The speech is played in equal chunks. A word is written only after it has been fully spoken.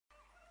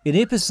In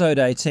episode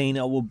 18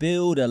 I will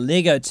build a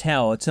Lego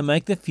tower to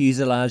make the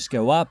fuselage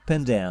go up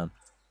and down,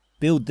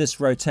 build this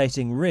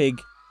rotating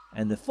rig,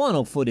 and the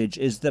final footage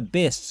is the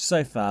best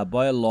so far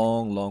by a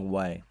long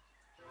way.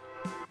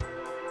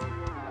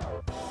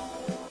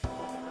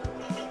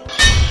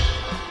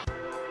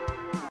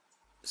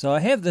 So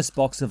I have this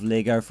box of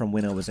Lego from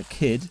when I was a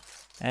kid,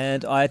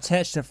 and I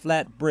attached a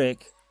flat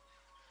brick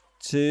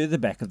to the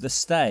back of the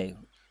stay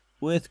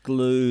with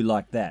glue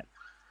like that,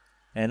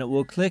 and it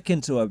will click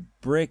into a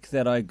brick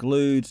that I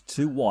glued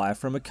to wire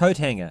from a coat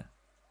hanger.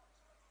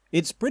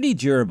 It's pretty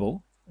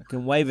durable, I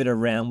can wave it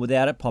around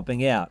without it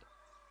popping out.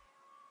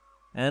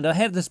 And I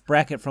have this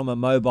bracket from a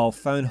mobile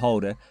phone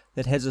holder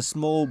that has a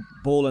small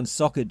ball and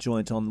socket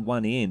joint on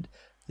one end.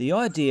 The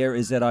idea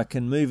is that I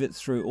can move it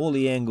through all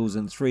the angles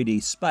in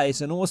 3D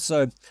space, and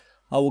also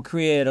I will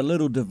create a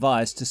little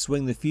device to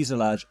swing the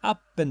fuselage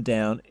up and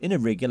down in a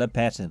regular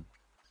pattern.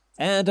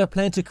 And I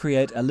plan to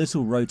create a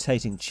little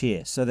rotating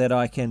chair so that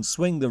I can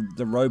swing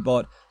the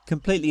robot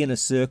completely in a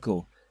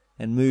circle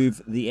and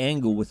move the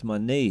angle with my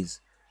knees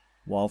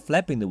while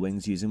flapping the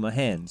wings using my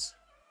hands.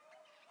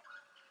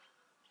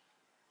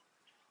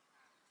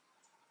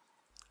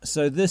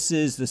 So this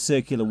is the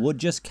circular wood,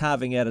 just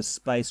carving out a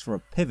space for a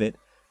pivot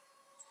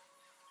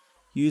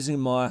using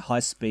my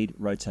high-speed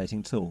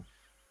rotating tool.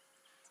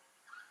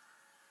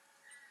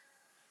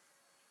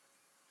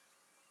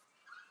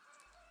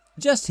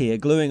 Just here,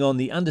 gluing on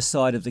the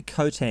underside of the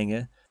coat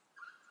hanger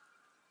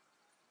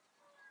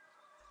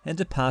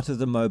and a part of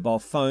the mobile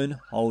phone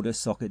holder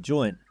socket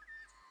joint.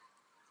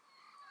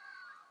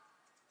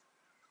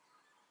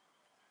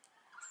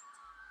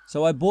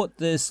 So I bought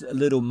this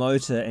little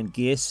motor and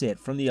gear set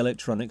from the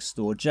electronics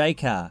store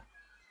J-Car.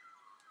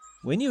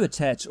 When you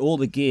attach all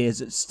the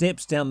gears, it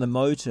steps down the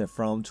motor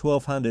from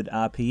 1200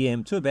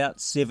 RPM to about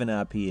 7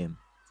 RPM.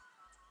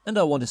 And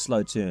I want a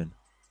slow turn.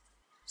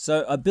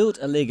 So I built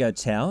a Lego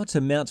tower to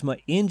mount my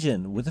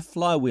engine with a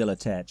flywheel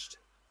attached.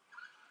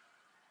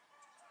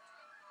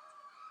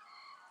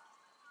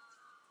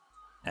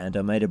 And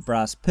I made a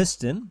brass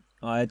piston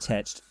I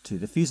attached to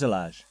the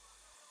fuselage.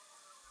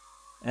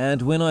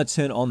 And when I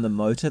turn on the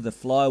motor, the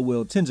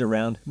flywheel turns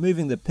around,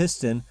 moving the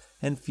piston,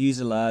 and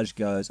fuselage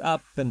goes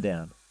up and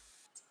down.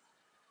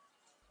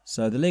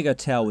 So the Lego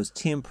tower was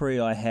temporary.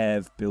 I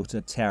have built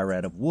a tower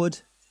out of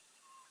wood,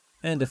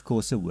 and of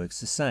course it works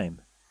the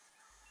same.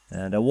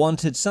 And I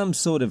wanted some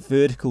sort of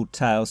vertical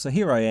tail, so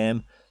here I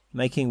am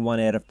making one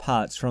out of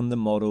parts from the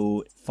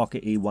model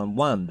Fokker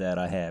E11 that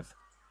I have.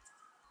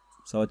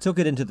 So I took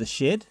it into the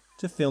shed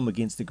to film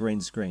against the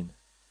green screen.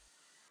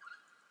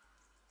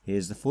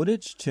 Here's the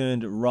footage,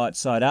 turned right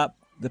side up.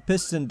 The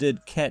piston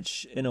did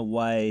catch in a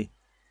way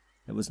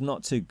that was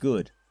not too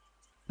good.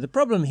 The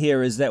problem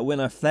here is that when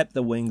I flap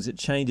the wings it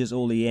changes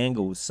all the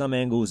angles. Some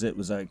angles it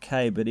was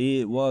okay, but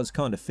it was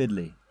kind of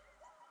fiddly.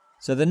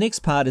 So the next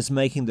part is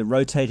making the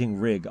rotating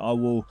rig. I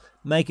will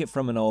make it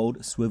from an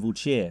old swivel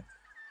chair.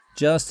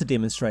 Just to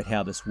demonstrate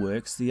how this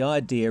works, the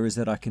idea is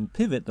that I can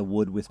pivot the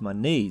wood with my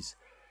knees,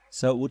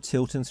 so it will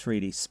tilt in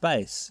 3D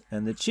space,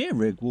 and the chair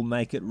rig will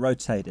make it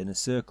rotate in a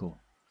circle.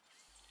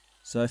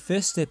 So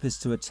first step is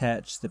to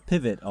attach the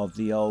pivot of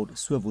the old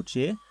swivel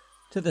chair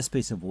to this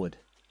piece of wood.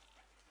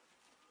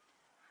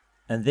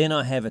 And then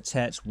I have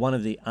attached one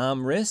of the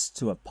armrests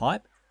to a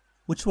pipe,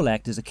 which will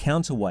act as a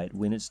counterweight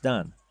when it's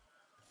done.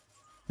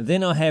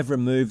 Then I have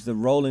removed the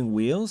rolling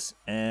wheels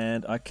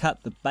and I cut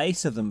the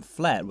base of them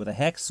flat with a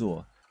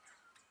hacksaw.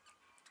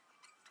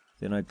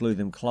 Then I glue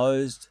them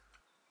closed.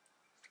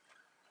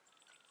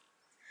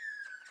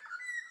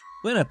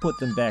 When I put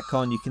them back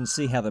on, you can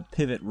see how the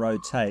pivot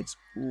rotates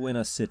when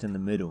I sit in the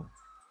middle.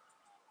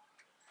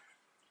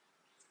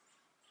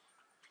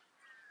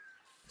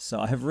 So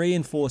I have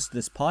reinforced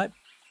this pipe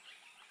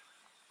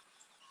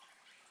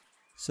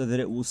so that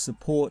it will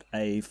support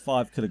a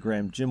 5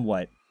 kilogram gym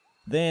weight.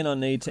 Then I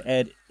need to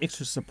add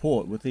extra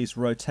support with these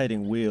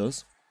rotating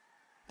wheels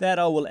that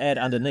I will add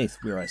underneath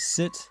where I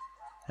sit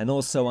and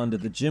also under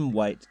the gym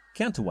weight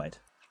counterweight.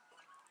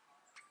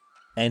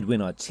 And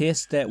when I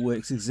test, that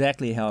works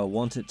exactly how I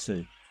want it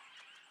to.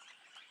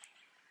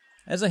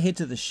 As I head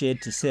to the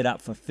shed to set up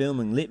for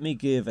filming, let me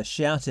give a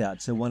shout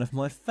out to one of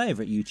my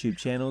favourite YouTube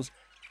channels,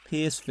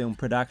 Pierce Film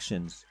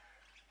Productions,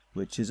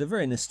 which is a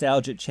very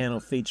nostalgic channel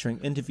featuring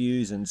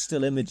interviews and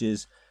still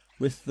images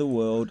with the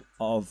world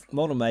of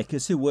model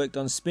makers who worked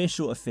on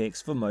special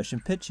effects for motion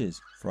pictures,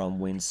 from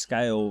when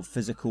scale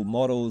physical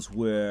models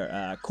were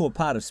a core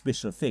part of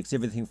special effects,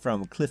 everything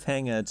from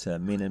Cliffhanger to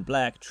Men in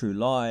Black, True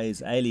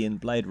Lies, Alien,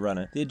 Blade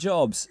Runner. Their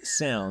jobs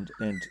sound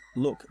and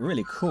look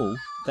really cool.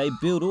 They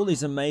build all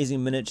these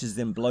amazing miniatures,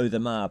 then blow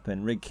them up,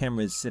 and rig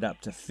cameras set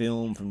up to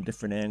film from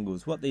different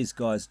angles. What these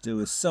guys do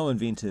is so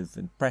inventive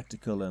and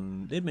practical,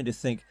 and led me to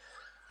think,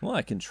 well,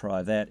 I can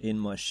try that in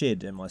my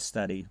shed in my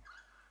study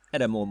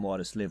at a more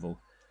modest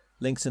level.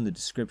 Links in the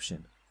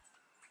description.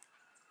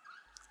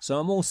 So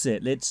I'm all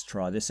set, let's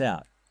try this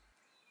out.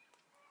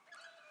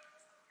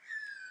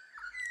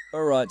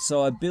 Alright,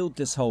 so I built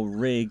this whole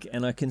rig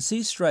and I can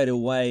see straight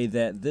away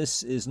that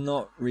this is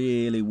not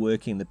really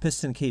working. The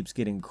piston keeps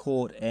getting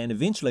caught and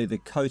eventually the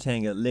coat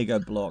hanger Lego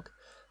block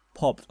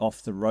popped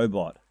off the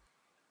robot.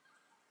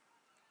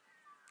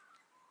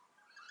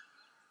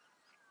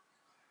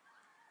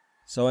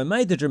 So I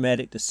made the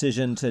dramatic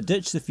decision to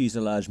ditch the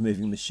fuselage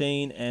moving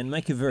machine and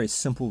make a very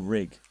simple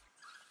rig.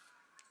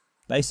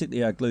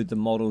 Basically I glued the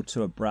model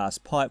to a brass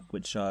pipe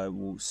which I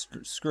will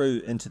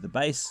screw into the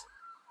base.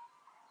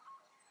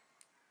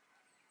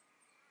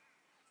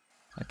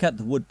 I cut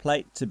the wood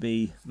plate to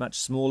be much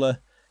smaller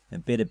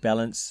and better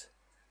balanced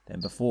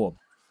than before.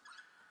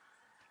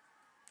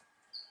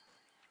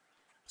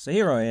 So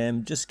here I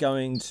am just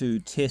going to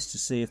test to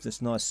see if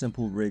this nice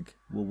simple rig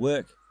will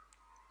work.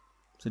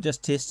 So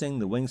just testing,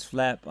 the wings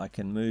flap, I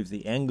can move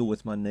the angle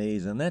with my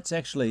knees, and that's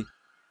actually,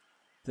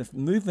 the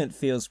movement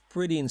feels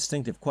pretty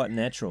instinctive, quite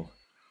natural.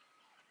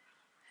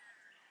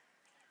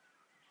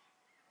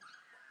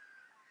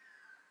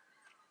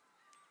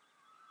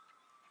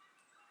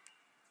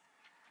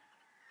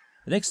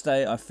 The next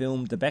day I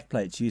filmed the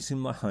backplates using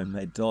my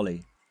homemade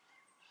dolly.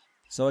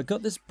 So I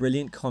got this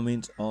brilliant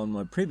comment on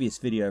my previous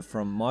video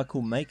from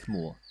Michael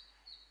Makemore,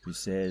 who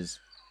says,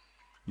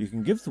 "You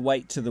can give the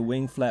weight to the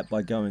wing flap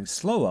by going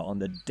slower on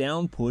the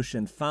down push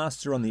and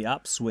faster on the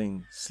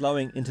upswing,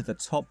 slowing into the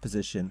top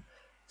position,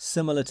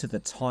 similar to the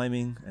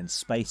timing and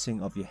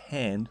spacing of your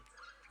hand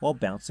while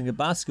bouncing a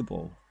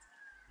basketball."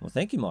 Well,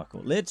 thank you,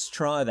 Michael. Let's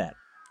try that.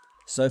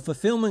 So for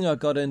filming I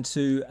got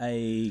into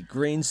a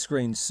green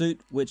screen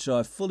suit, which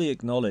I fully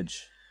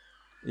acknowledge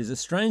is a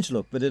strange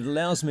look, but it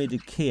allows me to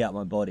key out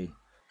my body.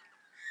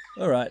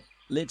 Alright,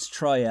 let's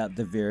try out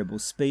the variable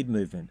speed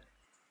movement.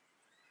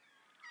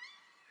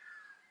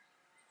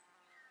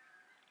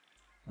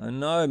 I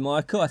know,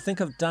 Michael, I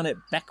think I've done it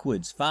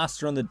backwards,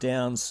 faster on the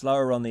down,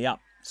 slower on the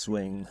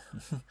upswing.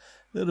 A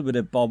little bit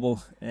of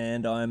bobble,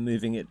 and I'm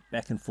moving it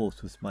back and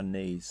forth with my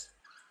knees.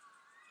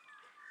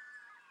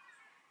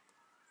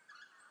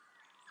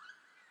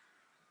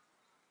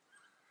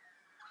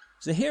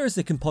 So here is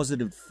the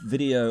composited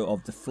video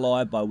of the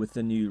flyby with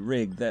the new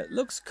rig that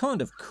looks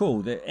kind of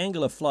cool. The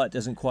angle of flight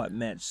doesn't quite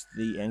match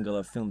the angle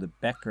I filmed the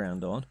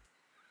background on.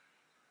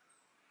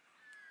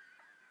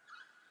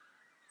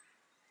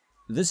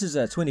 This is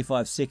a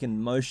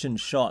 25-second motion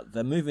shot.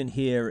 The movement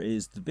here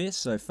is the best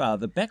so far.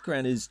 The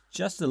background is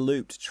just a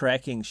looped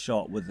tracking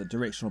shot with a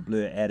directional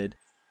blur added.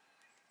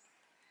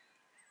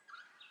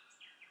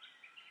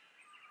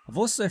 I've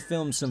also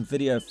filmed some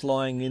video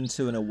flying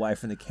into and away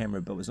from the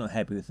camera but was not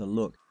happy with the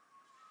look.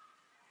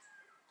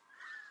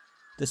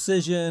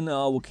 Decision,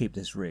 I will keep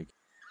this rig.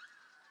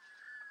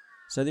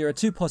 So there are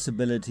two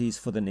possibilities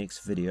for the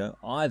next video.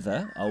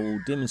 Either I will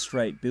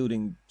demonstrate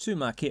building two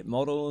maquette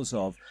models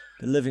of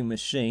the living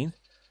machine.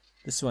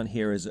 This one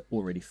here is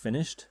already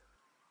finished.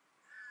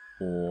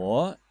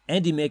 Or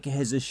Andy Mecha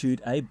has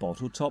issued a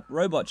bottle top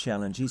robot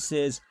challenge. He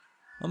says,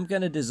 "I'm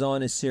going to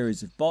design a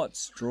series of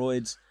bots,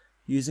 droids,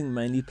 using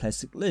mainly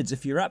plastic lids.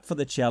 If you're up for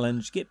the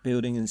challenge, get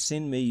building and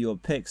send me your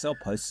pics. I'll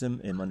post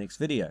them in my next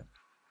video."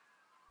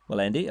 Well,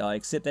 Andy, I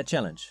accept that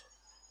challenge.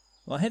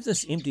 Well, I have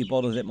this empty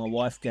bottle that my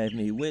wife gave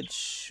me,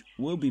 which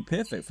will be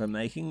perfect for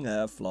making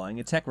a flying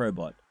attack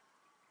robot.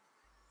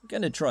 I'm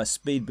going to try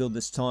speed build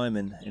this time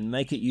and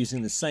make it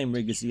using the same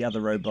rig as the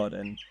other robot,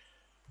 and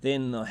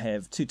then I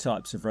have two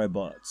types of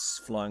robots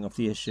flying off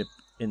the airship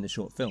in the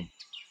short film.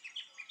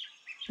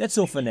 That's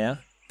all for now.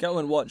 Go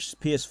and watch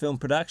PS Film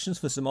Productions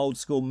for some old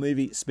school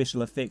movie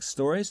special effects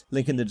stories,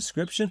 link in the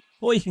description,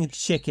 or you can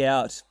check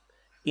out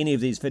any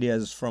of these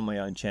videos from my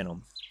own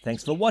channel.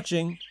 Thanks for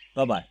watching.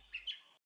 Bye bye.